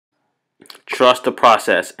trust the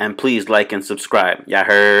process, and please like and subscribe. Y'all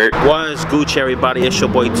heard? What's Gucci, everybody? It's your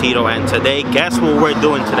boy Tito, and today, guess what we're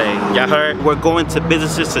doing today? Y'all heard? We're going to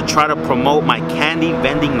businesses to try to promote my candy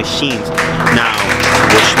vending machines. Now,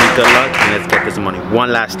 wish me good luck, and let's get this money.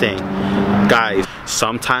 One last thing, guys,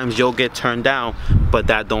 sometimes you'll get turned down, but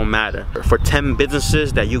that don't matter. For 10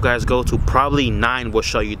 businesses that you guys go to, probably 9 will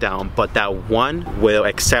shut you down, but that one will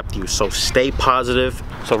accept you. So stay positive.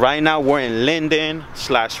 So right now we're in Linden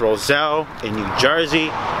 / Roselle in New Jersey.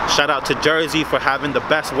 Shout out to Jersey for having the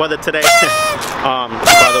best weather today.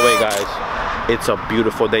 By the way, guys, it's a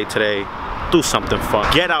beautiful day today. Do something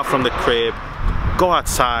fun. Get out from the crib, go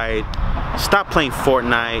outside, stop playing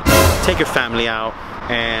Fortnite, take your family out,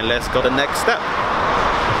 and let's go to the next step.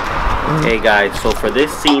 Hey guys, so for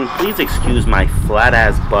this scene, please excuse my flat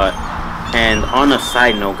ass butt. And on a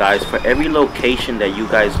side note, guys, for every location that you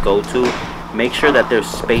guys go to, make sure that there's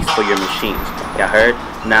space for your machines. You heard?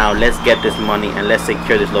 Now let's get this money and let's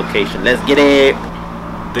secure this location. Let's get it.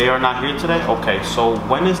 They are not here today? Okay, so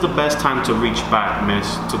when is the best time to reach back,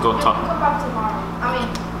 miss, to go talk? I'll come back tomorrow. I mean,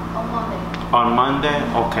 on Monday. On Monday?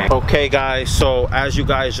 Okay. Okay, guys, so as you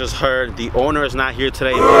guys just heard, the owner is not here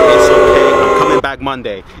today, but it's okay. I'm coming back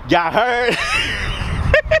Monday. Y'all heard?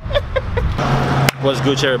 What's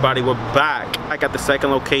good, everybody? We're back. I got the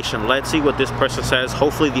second location. Let's see what this person says.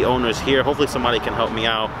 Hopefully the owner is here. Hopefully somebody can help me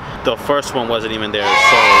out. The first one wasn't even there,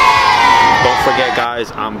 so don't forget,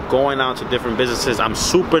 guys, I'm going out to different businesses. I'm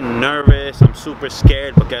super nervous. I'm super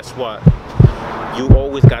scared, but guess what? You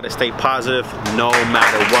always got to stay positive no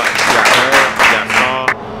matter what. Y'all heard? Y'all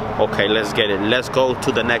saw? Okay, let's get it. Let's go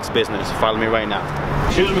to the next business. Follow me right now.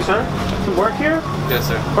 Excuse me, sir. To work here? Yes,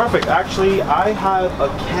 sir. Perfect. Actually, I have a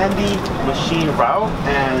candy machine route,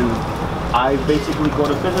 and I basically go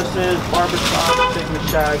to businesses, barbershops, chicken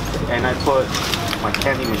shacks, and I put my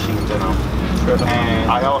candy machines in them.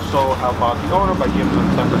 And I also help out the owner by giving them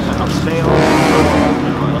 10% of sales.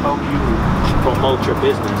 And I'll help you promote your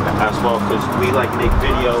business as well, because we like make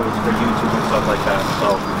videos for YouTube and stuff like that.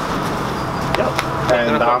 So, yeah.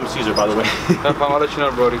 And I'm Caesar, by the way. No problem. I'll let you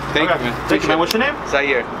know, Brody. Thank you, man. Thank you, man. What's your name?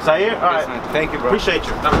 Zaire. Zaire? All right. Yes, thank you, bro. Appreciate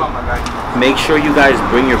you. No problem, my guy. Make sure you guys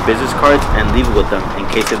bring your business cards and leave it with them in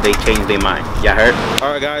case if they change their mind. Y'all heard?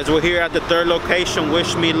 All right, guys. We're here at the third location.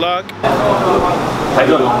 Wish me luck. How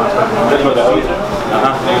you doing? I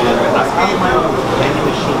have my own vending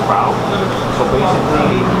machine route. So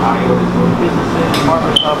basically, I go to businesses,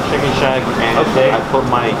 barbershop, chicken shack, and I put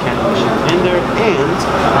my candy machines in there. And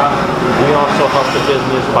we also help the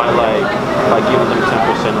business by giving them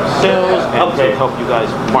 10% of sales and to help you guys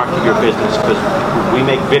market your business, because we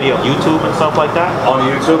make video YouTube and stuff like that. On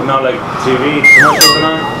YouTube, not like TV, commercials and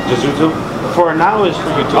all? Just YouTube? For now, it's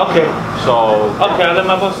for YouTube. Okay. So okay, I'll let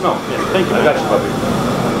my boss know. Yeah, thank you. I got you, puppy.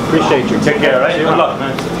 Appreciate you. Take care, right? Good luck,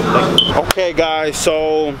 man. Thank you. Okay, guys,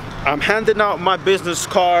 so I'm handing out my business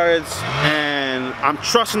cards and I'm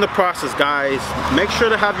trusting the process, guys. Make sure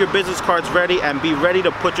to have your business cards ready and be ready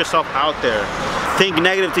to put yourself out there. Think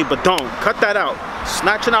negatively, but don't. Cut that out.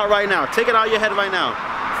 Snatch it out right now. Take it out of your head right now.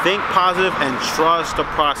 Think positive and trust the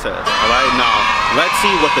process. All right, now let's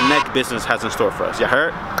see what the next business has in store for us. You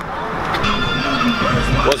heard?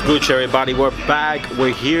 What's good, everybody? We're back.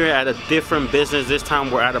 We're here at a different business. This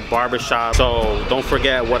time we're at a barbershop. So don't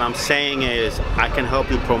forget, what I'm saying is I can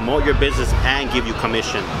help you promote your business and give you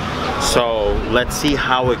commission. So let's see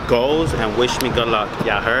how it goes and wish me good luck.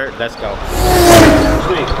 Y'all heard? Let's go.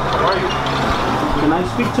 Excuse me, how are you? Can I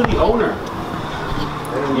speak to the owner?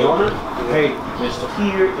 The owner? Hey, Mr.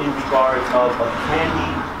 Here in regards of a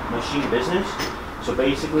candy machine business. So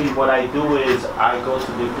basically what I do is I go to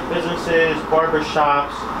different businesses,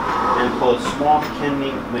 barbershops, and put small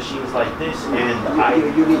candy machines like this, and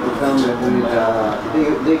You need to tell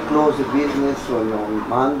them they close the business on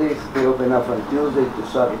Mondays, they open up on Tuesday to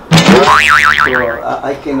Saturday. So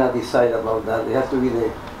I cannot decide about that. It has to be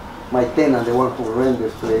my tenant, the one who rents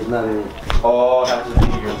this place, not me. Oh, has to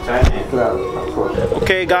be your tenant. Of course.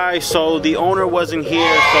 Okay, guys, so the owner wasn't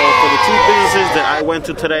here. So for the 2 businesses that I went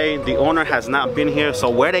to today, the owner has not been here. So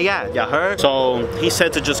where they at? Y'all heard? So he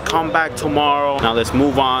said to just come back tomorrow. Now let's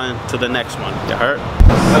move on to the next one. Y'all heard?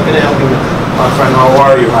 How can I help you? My friend, how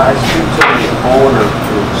are you? I speak to the owner.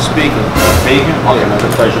 Speaking. Speaking? Okay, it's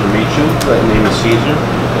a pleasure to meet you. My name is Caesar.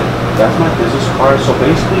 That's my business card. So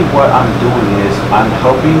basically what I'm doing is I'm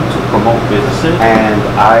helping to promote businesses, and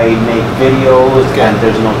I make videos and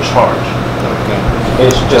there's no charge. Okay.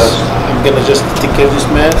 It's just I'm gonna just take care of this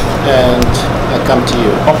man and I'll come to you.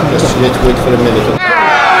 Okay. Just you have to wait for a minute.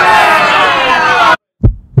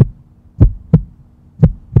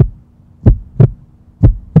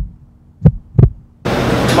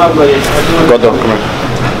 my buddy. Come here.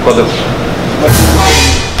 Go.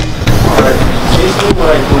 Basically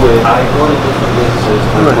what I do is I go to different businesses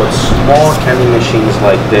and put small candy machines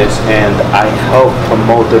like this, and I help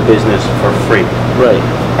promote their business for free. Right.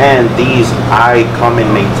 And these I come and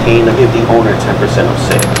maintain and give the owner 10% of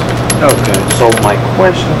sales. Okay. So my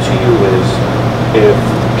question to you is,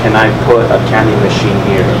 can I put a candy machine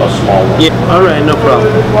here, a small one? Yeah. All right, no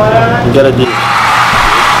problem. You gotta do.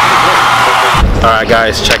 Alright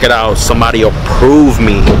guys, check it out. Somebody approve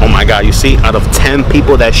me. Oh my god, you see, out of 10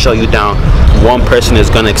 people that show you down, one person is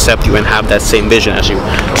going to accept you and have that same vision as you.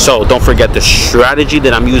 So don't forget, the strategy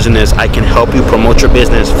that I'm using is I can help you promote your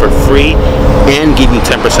business for free and give you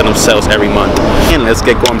 10% of sales every month. And let's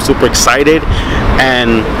get going. I'm super excited,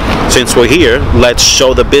 and since we're here, let's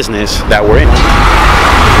show the business that we're in.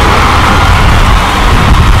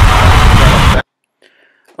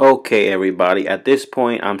 Okay everybody, at this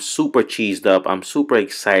point I'm super cheesed up. I'm super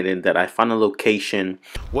excited that I found a location.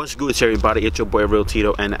 What's good everybody, it's your boy Real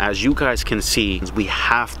Tito, and as you guys can see, we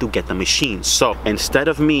have to get the machines. So instead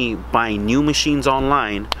of me buying new machines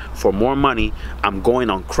online for more money, I'm going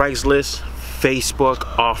on Craigslist, Facebook,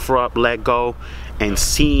 OfferUp, Letgo, and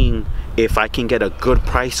seeing if I can get a good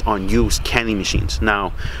price on used candy machines.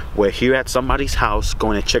 Now, we're here at somebody's house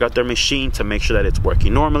going to check out their machine to make sure that it's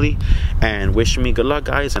working normally, and wishing me good luck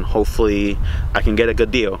guys, and hopefully I can get a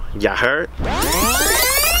good deal. Ya heard?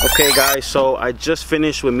 Okay guys, so I just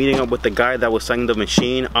finished with meeting up with the guy that was selling the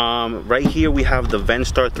machine. Right here we have the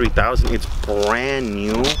Vendstar 3000. It's brand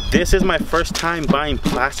new. This is my first time buying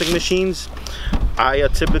plastic machines. I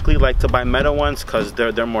typically like to buy metal ones because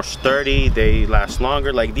they're more sturdy, they last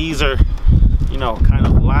longer. Like these are, you know, kind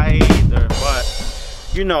of light, but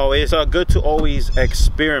you know, it's good to always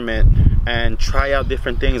experiment and try out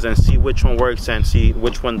different things and see which one works and see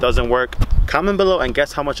which one doesn't work. Comment below and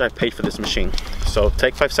guess how much I paid for this machine. So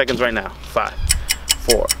take 5 seconds right now. 5,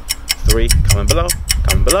 4, 3, comment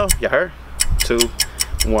below, you heard? 2,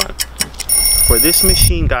 1. For this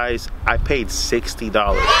machine guys, I paid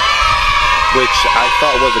 $60. Which I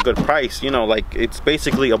thought was a good price. You know, like it's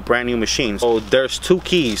basically a brand new machine. So there's 2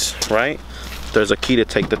 keys, right? There's a key to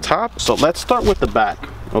take the top. So let's start with the back,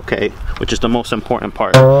 okay, which is the most important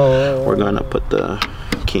part. We're gonna put the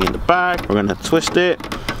key in the back, we're gonna twist it.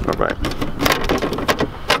 All right,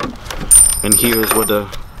 and here's where the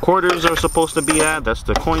quarters are supposed to be at. That's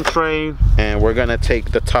the coin tray, and we're gonna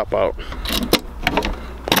take the top out.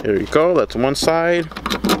 There you go, that's one side.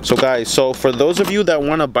 So guys, so for those of you that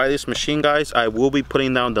want to buy this machine guys, I will be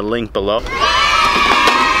putting down the link below.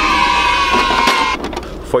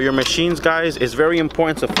 For your machines guys, it's very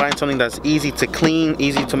important to find something that's easy to clean,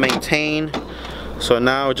 easy to maintain. So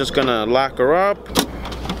now we're just gonna lock her up,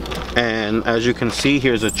 and as you can see,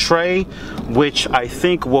 here's a tray, which I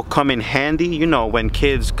think will come in handy, you know, when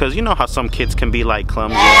kids, because you know how some kids can be like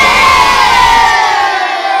clumsy.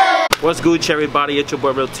 What's good everybody, it's your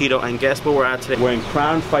boy Real Tito, and guess where we're at today? We're in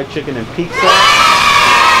Crown Fried Chicken and Pizza.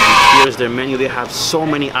 And here's their menu. They have so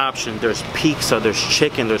many options. There's pizza, there's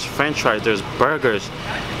chicken, there's french fries, there's burgers.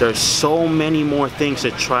 There's so many more things to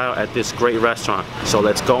try out at this great restaurant. So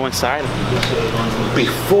let's go inside.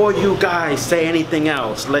 Before you guys say anything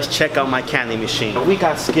else, let's check out my candy machine. We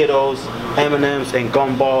got Skittles, M&Ms, and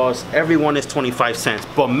gumballs. Everyone is 25 cents,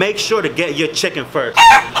 but make sure to get your chicken first.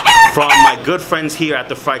 From my good friends here at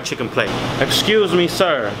the fried chicken place. Excuse me,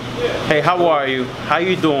 sir. Hey, how are you? How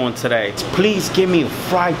you doing today? Please give me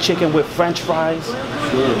fried chicken with french fries.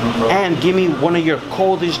 And give me one of your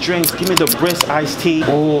coldest drinks. Give me the brisk iced tea.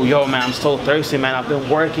 Oh, yo, man, I'm so thirsty, man. I've been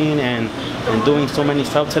working and doing so many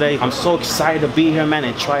stuff today. I'm so excited to be here, man,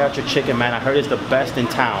 and try out your chicken, man. I heard it's the best in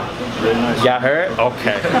town. Very nice. Y'all heard?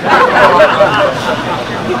 Okay.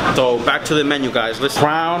 So back to the menu, guys. Let's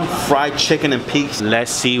Crown Fried Chicken and Peaks.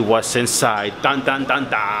 Let's see what's inside. Dun dun dun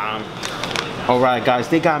dun. Alright guys,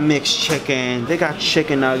 they got mixed chicken, they got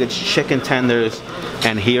chicken nuggets, chicken tenders,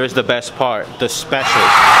 and here's the best part, the specials.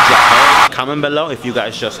 Comment below if you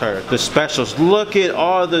guys just heard. The specials, look at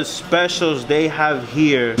all the specials they have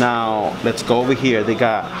here. Now, let's go over here. They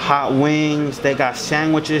got hot wings, they got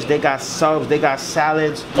sandwiches, they got subs, they got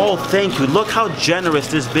salads. Oh, thank you, look how generous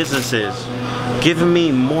this business is. Giving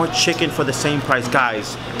me more chicken for the same price.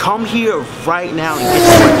 Guys, come here right now and get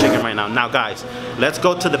some more chicken right now. Now guys, let's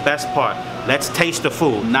go to the best part. Let's taste the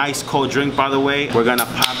food. Nice cold drink, by the way. We're gonna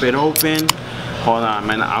pop it open. Hold on,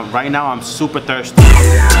 man. Right now I'm super thirsty.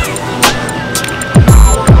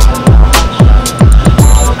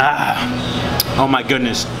 Oh my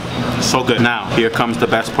goodness, so good. Now here comes the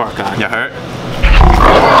best part, guys. You heard?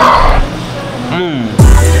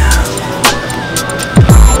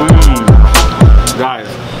 Guys,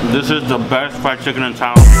 this is the best fried chicken in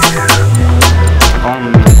town.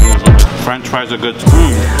 French fries are good.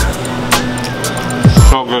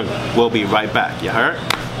 So good. We'll be right back. You heard?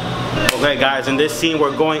 Okay guys, in this scene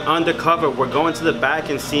we're going undercover. We're going to the back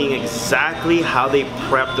and seeing exactly how they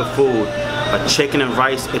prep the food. A chicken and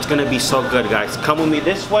rice. It's gonna be so good, guys. Come with me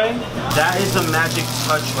this way. That is the magic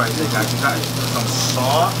touch right there, guys. We got some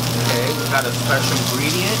salt. Okay, we got a special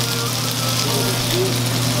ingredient.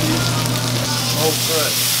 So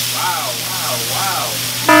good. Wow, wow, wow.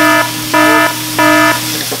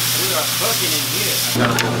 We are cooking in here. I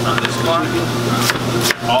gotta put on this one.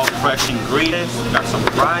 All fresh ingredients. We got some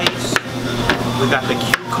rice. We got the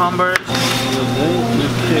cucumbers.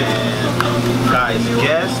 And guys,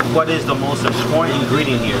 guess what is the most important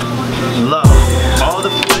ingredient here? Love. All the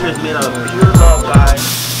food here is made out of pure love, guys.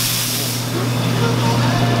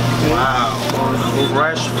 Wow.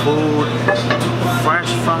 Fresh food, fresh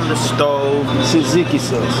from the stove. Tzatziki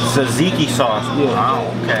sauce. Tzatziki sauce. Yeah.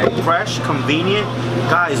 Wow, okay. Fresh, convenient.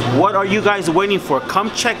 Guys, what are you guys waiting for?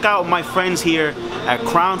 Come check out my friends here at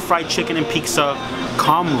Crown Fried Chicken and Pizza.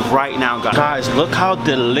 Come right now, guys. Guys, look how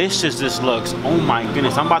delicious this looks. Oh my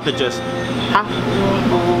goodness, I'm about to just... Huh?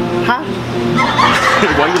 Huh?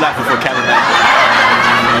 Why are you laughing for, Kevin?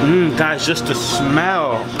 Guys, just the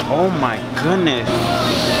smell. Oh my goodness.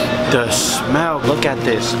 The smell, look at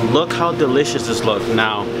this. Look how delicious this looks.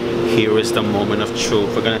 Now, here is the moment of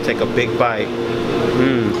truth. We're gonna take a big bite.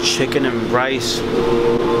 Chicken and rice.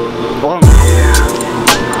 Oh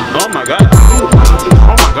my god.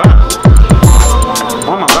 Oh my god.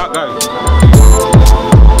 Oh my god, guys.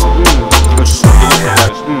 It's so delicious,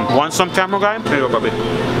 guys. Want some, camera guy? Here you go, baby.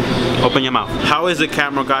 Open your mouth. How is it,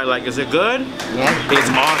 camera guy? Like, is it good? Yeah. It's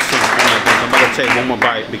awesome. Oh my god, I'm about to take one more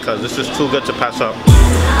bite because this is too good to pass up.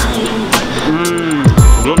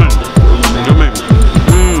 Yummy. Yummy.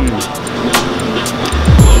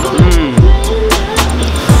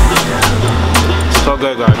 So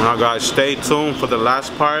good, guys. Now guys, stay tuned for the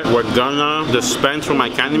last part. We're gonna dispense from my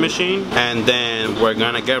candy machine and then we're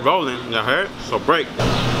gonna get rolling. You heard? So break.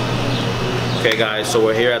 Okay guys, so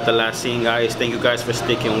we're here at the last scene, guys. Thank you guys for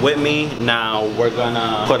sticking with me. Now we're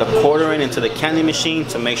gonna put a quarter into the candy machine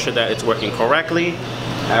to make sure that it's working correctly.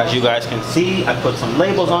 As you guys can see, I put some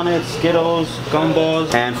labels on it, Skittles,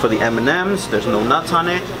 gumballs, and for the M&Ms, there's no nuts on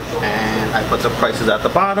it. And I put the prices at the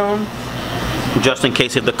bottom, just in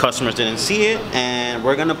case if the customers didn't see it. And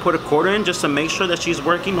we're gonna put a quarter in just to make sure that she's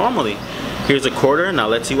working normally. Here's a quarter, now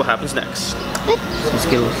let's see what happens next. Some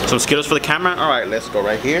Skittles. Some Skittles for the camera? All right, let's go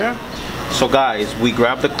right here. So guys, we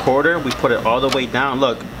grab the quarter, we put it all the way down.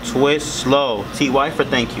 Look, twist slow. TY for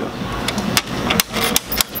thank you.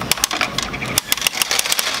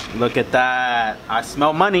 Look at that. I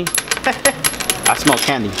smell money. I smell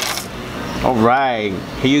candy. All right,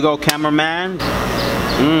 here you go, cameraman.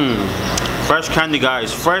 Fresh candy,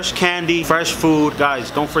 guys. Fresh candy, fresh food.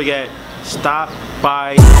 Guys, don't forget, stop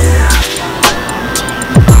by.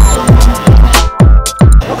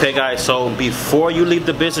 Okay guys, so before you leave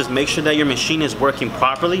the business, make sure that your machine is working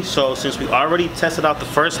properly. So since we already tested out the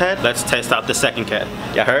first head, let's test out the second head.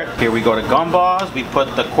 You heard? Here we go to gumballs. We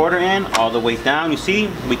put the quarter in all the way down. You see?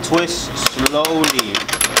 We twist slowly.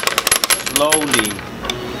 Slowly.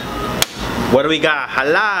 What do we got?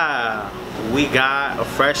 Hala! We got a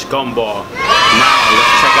fresh gumball. Now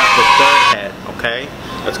let's check out the third head, okay?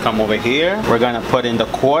 Let's come over here. We're gonna put in the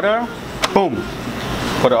quarter. Boom.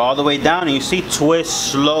 Put it all the way down and you see,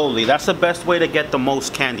 twist slowly. That's the best way to get the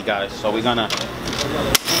most candy, guys. So we're gonna...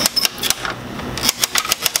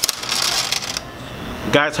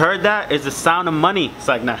 You guys heard that? It's the sound of money. It's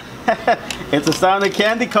like, nah. It's the sound of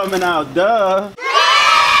candy coming out, duh.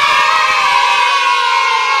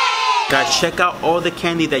 Guys, check out all the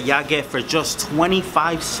candy that y'all get for just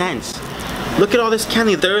 25 cents. Look at all this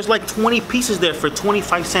candy. There's like 20 pieces there for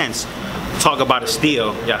 25 cents. Talk about a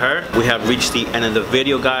steal, you heard? We have reached the end of the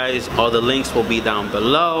video, guys. All the links will be down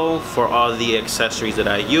below for all the accessories that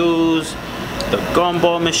I use, the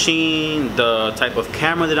gumball machine, the type of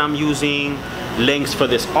camera that I'm using, links for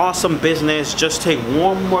this awesome business. Just take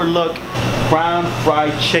one more look. Crown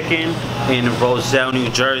Fried Chicken in Roselle, New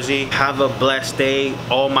Jersey. Have a blessed day,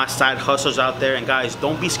 all my side hustlers out there. And guys,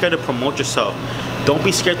 don't be scared to promote yourself. Don't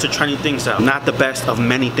be scared to try new things out. Not the best of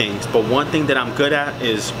many things, but one thing that I'm good at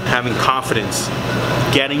is having confidence,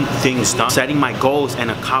 getting things done, setting my goals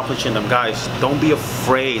and accomplishing them. Guys, don't be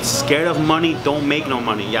afraid. Scared of money, don't make no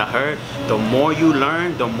money. Y'all heard? The more you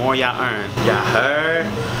learn, the more y'all earn. Y'all heard?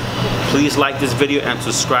 Please like this video and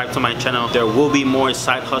subscribe to my channel. There will be more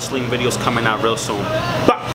side hustling videos coming out real soon. Bye.